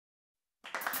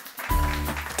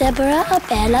Deborah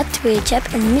Abela twieġeb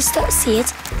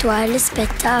il-mistoqsijiet dwar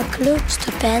l-ispettaklu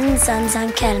Stupend Zanzan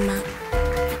Kelma.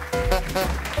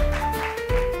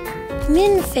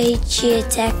 Min fejn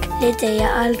ġietek l-idea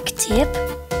għal-ktieb?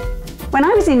 When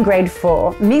I was in grade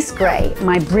 4, Miss Gray,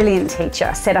 my brilliant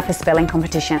teacher, set up a spelling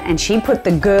competition and she put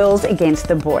the girls against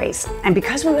the boys. And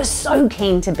because we were so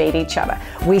keen to beat each other,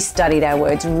 we studied our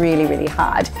words really, really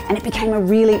hard and it became a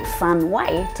really fun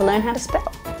way to learn how to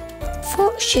spell.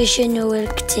 Fuq xinu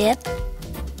il-ktieb?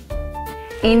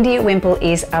 India Wimple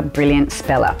is a brilliant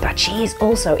speller, but she is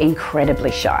also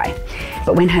incredibly shy.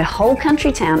 But when her whole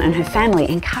country town and her family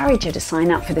encourage her to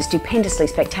sign up for the Stupendously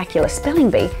Spectacular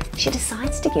Spelling Bee, she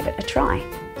decides to give it a try.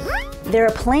 There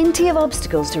are plenty of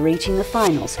obstacles to reaching the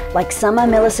finals, like Summer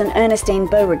Millicent Ernestine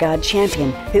Beauregard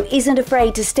champion, who isn't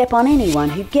afraid to step on anyone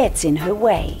who gets in her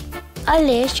way.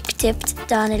 Għaliex ktibt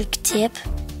dan il-ktieb?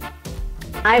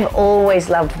 I've always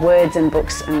loved words and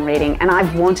books and reading, and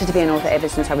I've wanted to be an author ever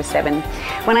since I was 7.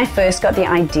 When I first got the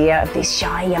idea of this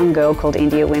shy young girl called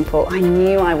India Wimple, I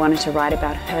knew I wanted to write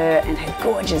about her and her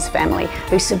gorgeous family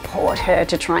who support her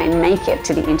to try and make it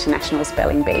to the International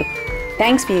Spelling Bee.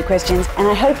 Thanks for your questions, and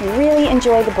I hope you really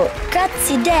enjoy the book.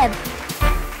 Grazzi, Deb!